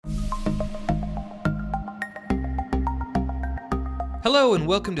Hello and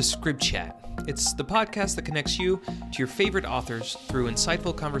welcome to ScribdChat. It's the podcast that connects you to your favorite authors through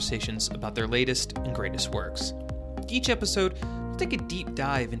insightful conversations about their latest and greatest works. Each episode, we'll take a deep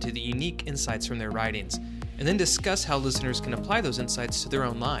dive into the unique insights from their writings, and then discuss how listeners can apply those insights to their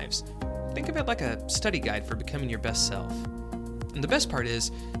own lives. Think of it like a study guide for becoming your best self. And the best part is,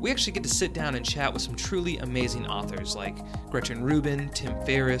 we actually get to sit down and chat with some truly amazing authors like Gretchen Rubin, Tim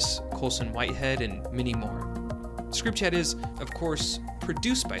Ferriss, Colson Whitehead, and many more. ScribdChat is, of course,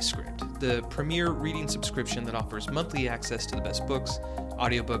 produced by Scribd, the premier reading subscription that offers monthly access to the best books,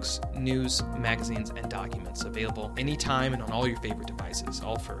 audiobooks, news, magazines, and documents available anytime and on all your favorite devices,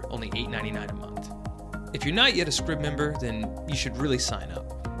 all for only $8.99 a month. If you're not yet a Scribd member, then you should really sign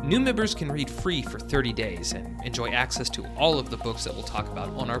up. New members can read free for 30 days and enjoy access to all of the books that we'll talk about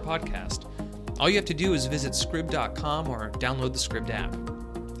on our podcast. All you have to do is visit Scribd.com or download the Scribd app.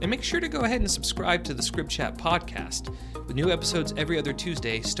 And make sure to go ahead and subscribe to the ScribdChat podcast, with new episodes every other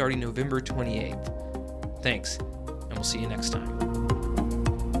Tuesday starting November 28th. Thanks, and we'll see you next time.